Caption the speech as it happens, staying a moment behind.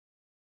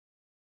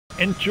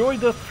Enjoy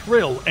the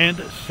thrill and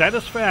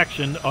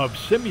satisfaction of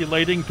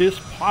simulating this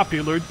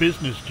popular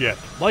business jet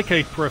like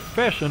a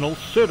professional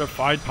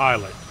certified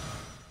pilot.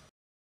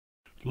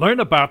 Learn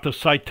about the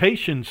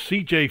Citation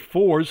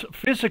CJ4's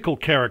physical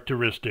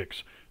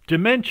characteristics,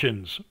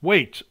 dimensions,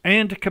 weights,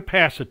 and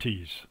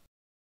capacities.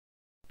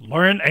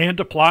 Learn and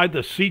apply the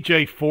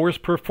CJ4's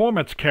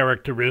performance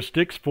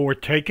characteristics for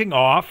taking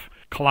off,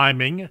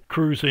 climbing,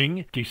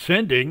 cruising,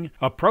 descending,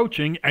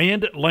 approaching,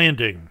 and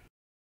landing.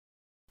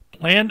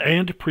 Plan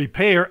and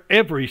prepare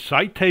every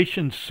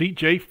Citation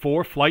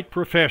CJ4 flight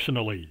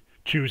professionally.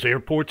 Choose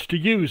airports to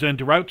use and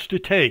routes to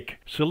take.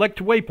 Select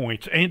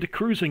waypoints and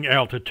cruising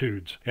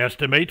altitudes.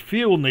 Estimate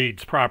fuel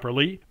needs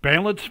properly.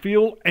 Balance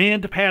fuel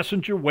and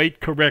passenger weight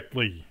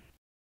correctly.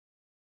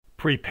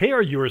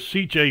 Prepare your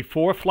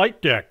CJ4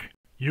 flight deck.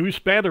 Use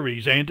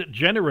batteries and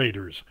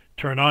generators.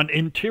 Turn on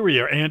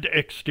interior and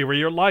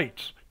exterior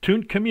lights.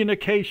 Tune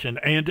communication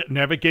and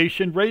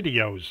navigation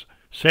radios.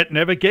 Set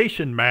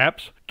navigation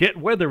maps, get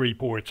weather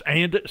reports,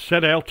 and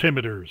set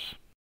altimeters.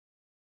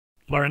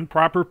 Learn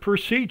proper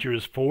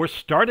procedures for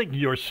starting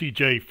your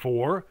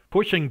CJ4,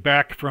 pushing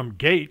back from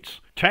gates,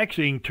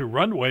 taxiing to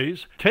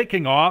runways,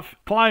 taking off,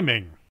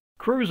 climbing,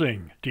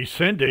 cruising,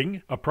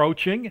 descending,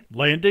 approaching,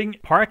 landing,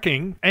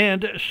 parking,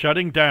 and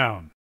shutting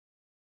down.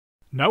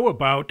 Know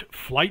about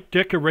flight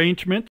deck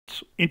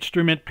arrangements,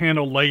 instrument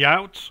panel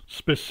layouts,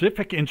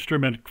 specific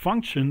instrument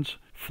functions,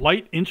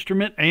 flight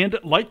instrument and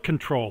light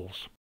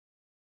controls.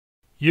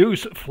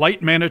 Use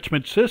flight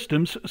management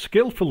systems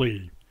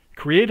skillfully.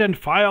 Create and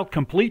file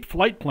complete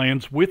flight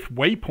plans with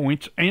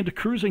waypoints and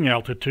cruising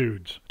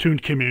altitudes. Tune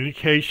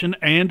communication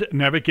and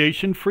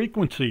navigation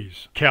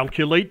frequencies.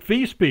 Calculate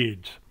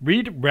V-speeds.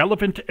 Read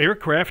relevant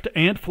aircraft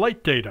and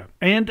flight data.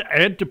 And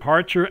add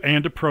departure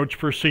and approach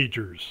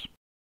procedures.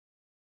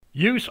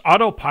 Use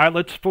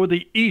autopilots for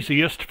the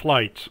easiest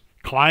flights.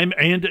 Climb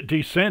and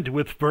descend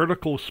with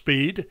vertical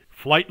speed,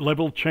 flight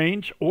level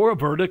change, or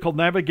vertical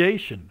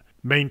navigation.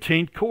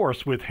 Maintain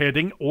course with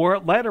heading or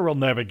lateral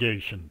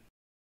navigation.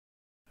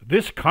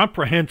 This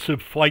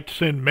comprehensive flight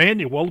sim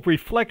manual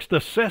reflects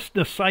the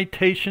Cessna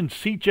Citation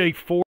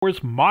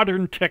CJ4's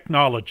modern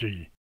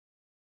technology.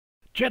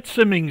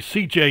 JetsSimming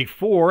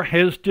CJ4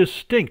 has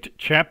distinct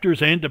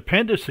chapters and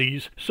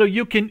appendices so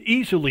you can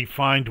easily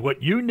find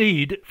what you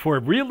need for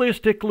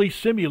realistically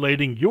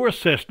simulating your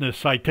Cessna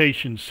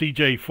Citation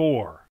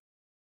CJ4.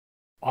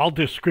 All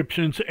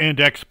descriptions and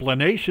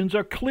explanations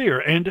are clear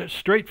and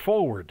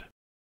straightforward.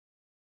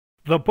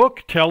 The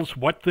book tells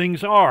what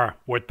things are,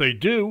 what they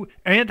do,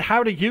 and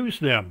how to use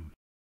them.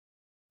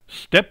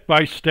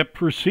 Step-by-step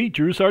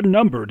procedures are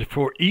numbered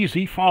for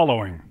easy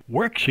following.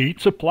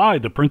 Worksheets apply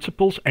the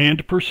principles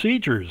and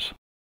procedures.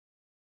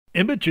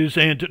 Images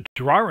and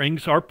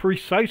drawings are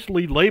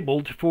precisely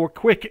labeled for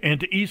quick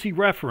and easy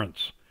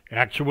reference.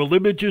 Actual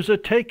images are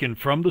taken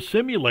from the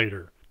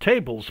simulator.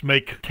 Tables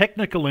make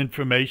technical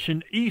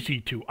information easy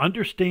to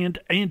understand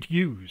and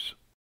use.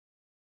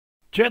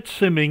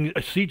 JetsSimming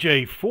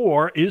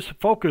CJ4 is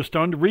focused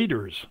on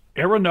readers.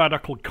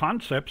 Aeronautical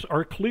concepts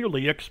are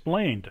clearly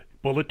explained.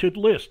 Bulleted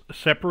lists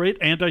separate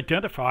and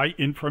identify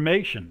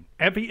information.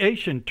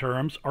 Aviation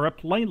terms are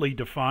plainly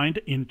defined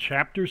in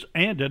chapters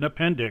and an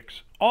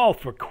appendix, all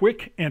for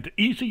quick and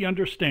easy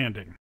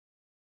understanding.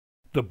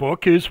 The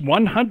book is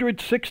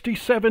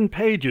 167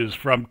 pages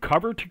from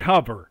cover to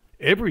cover.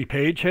 Every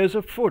page has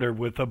a footer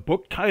with a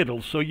book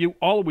title so you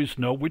always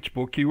know which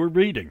book you are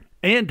reading.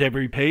 And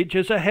every page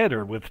has a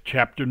header with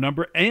chapter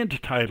number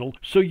and title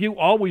so you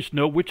always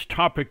know which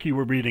topic you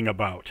are reading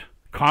about.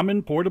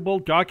 Common portable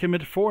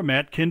document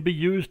format can be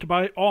used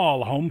by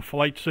all home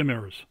flight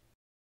simmers.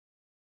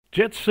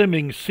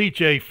 JetsSimming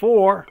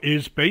CJ4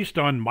 is based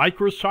on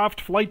Microsoft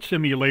Flight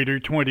Simulator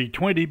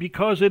 2020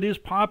 because it is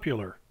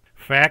popular.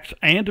 Facts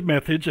and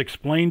methods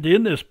explained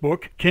in this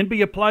book can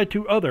be applied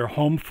to other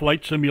home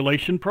flight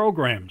simulation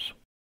programs.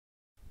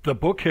 The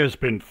book has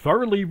been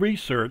thoroughly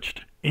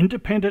researched,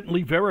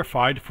 independently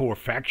verified for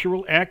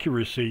factual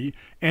accuracy,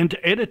 and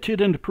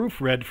edited and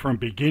proofread from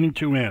beginning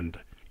to end.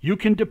 You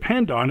can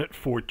depend on it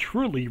for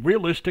truly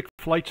realistic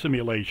flight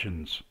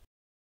simulations.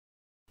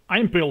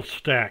 I'm Bill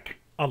Stack.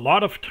 A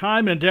lot of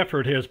time and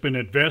effort has been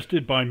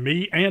invested by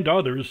me and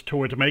others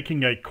toward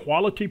making a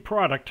quality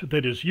product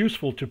that is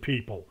useful to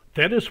people.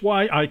 That is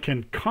why I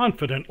can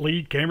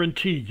confidently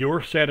guarantee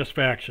your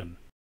satisfaction.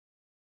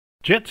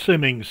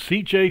 JetsSimming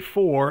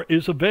CJ4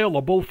 is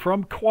available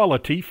from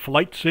quality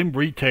flight sim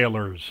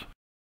retailers.